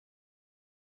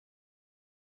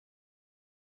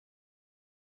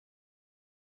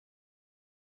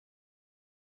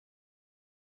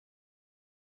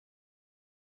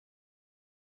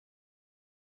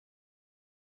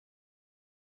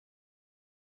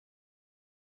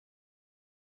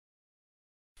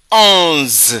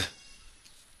11.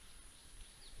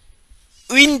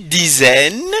 Une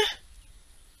dizaine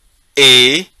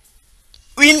et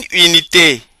une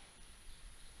unité.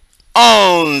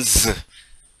 11.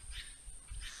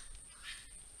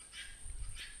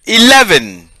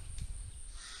 11.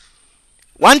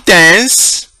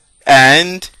 1/10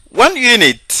 and 1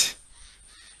 unit.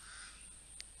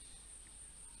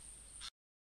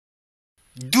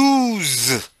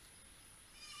 12.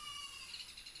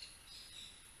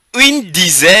 Une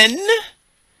dizaine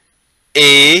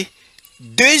et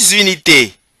 2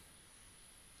 unités.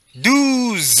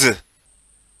 12.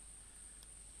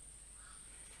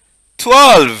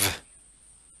 12.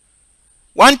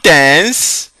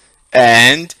 1/10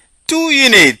 and 2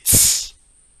 units.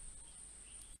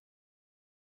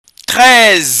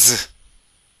 13.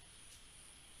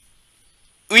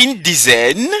 Une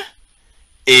dizaine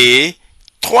et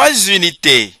 3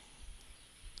 unités.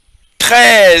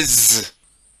 13.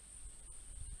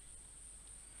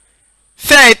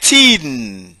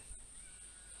 13.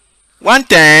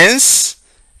 1/10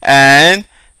 and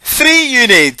 3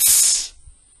 units.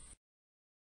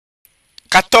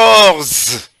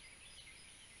 14.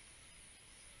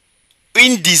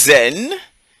 Une dizaine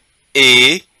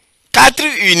et 4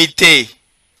 unités.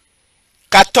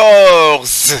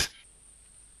 14.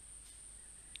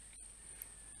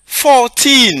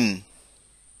 14.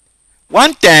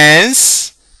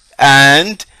 1/10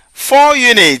 and 4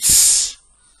 units.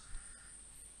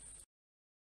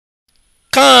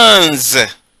 15.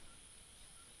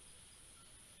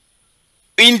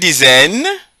 Une dizaine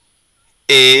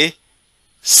et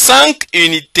 5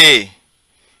 unités.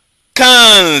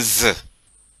 15.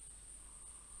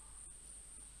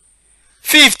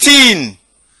 15.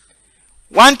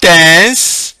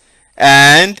 1/10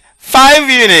 and 5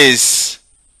 units.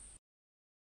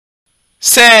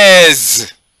 16.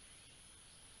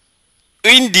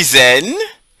 Une dizaine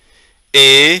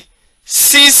et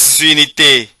 6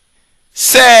 unités.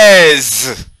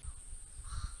 16.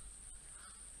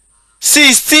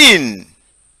 16.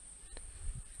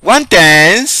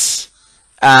 1/10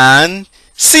 and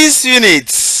 6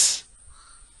 units.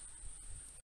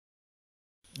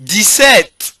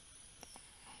 17.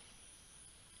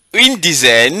 Une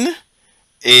dizaine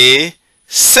et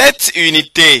 7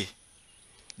 unités.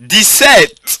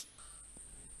 17.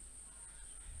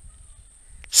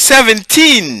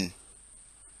 17.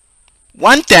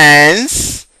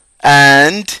 1/10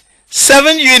 and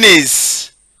 7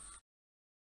 units.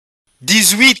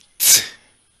 18.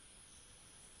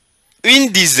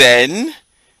 Une dizaine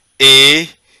et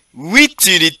 8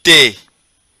 unités.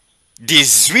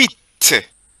 18.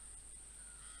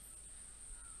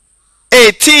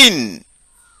 18.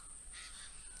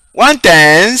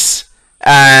 1/10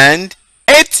 and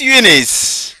 8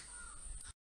 units.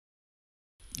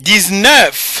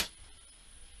 19.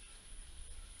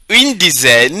 Une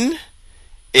dizaine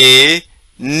et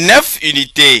 9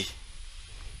 unités.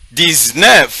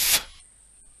 19.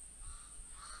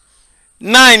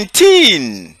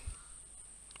 19.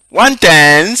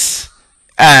 1/10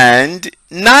 and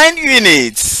 9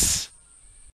 units.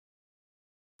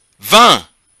 20.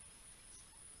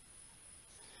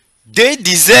 2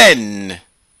 dizaines.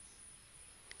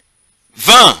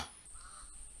 20.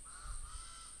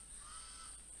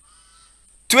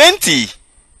 20.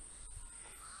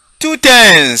 2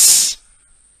 tens.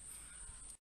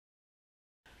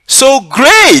 So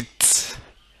great!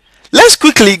 Let's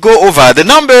quickly go over the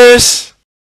numbers.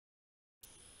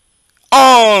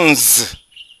 11.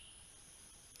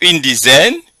 Une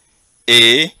dizaine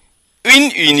et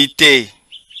une unité.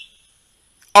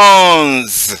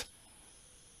 11.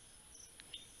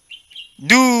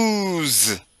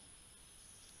 12.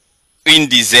 Une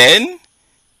dizaine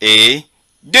et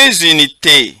 2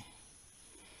 unités.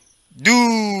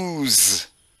 12.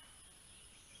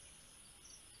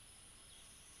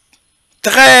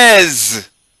 13.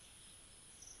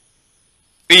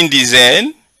 Une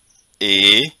dizaine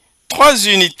et 3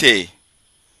 unités.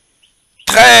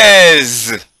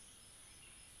 13.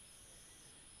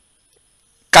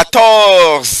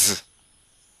 14.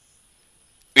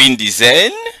 Une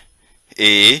dizaine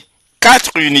et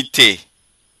 4 unités.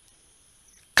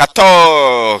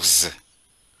 14.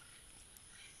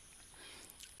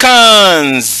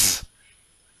 15.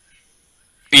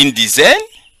 Une dizaine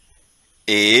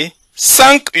et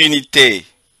 5 unités.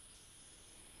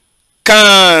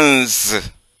 15.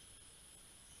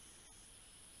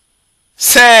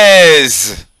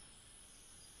 16.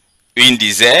 Une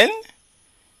dizaine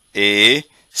et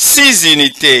 6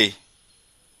 unités.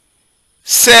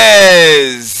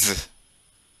 16.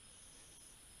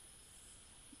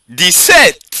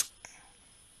 17.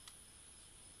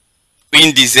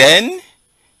 Une dizaine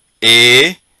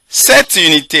et 7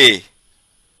 unités.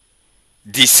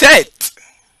 17.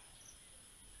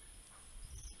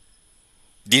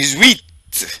 18.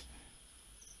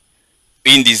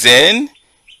 Une dizaine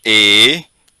et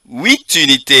 8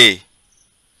 unités.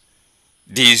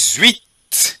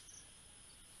 18.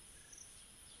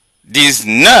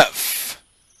 19.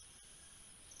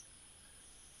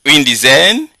 Une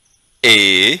dizaine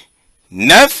et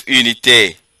 9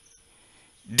 unités.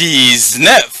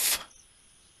 19.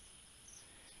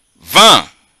 20.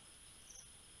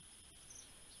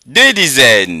 2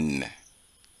 dizaines.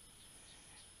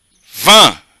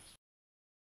 20.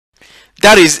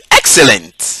 That is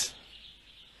excellent.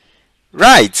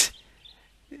 Right.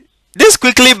 This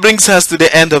quickly brings us to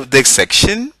the end of this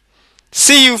section.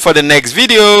 See you for the next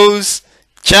videos.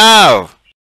 Ciao.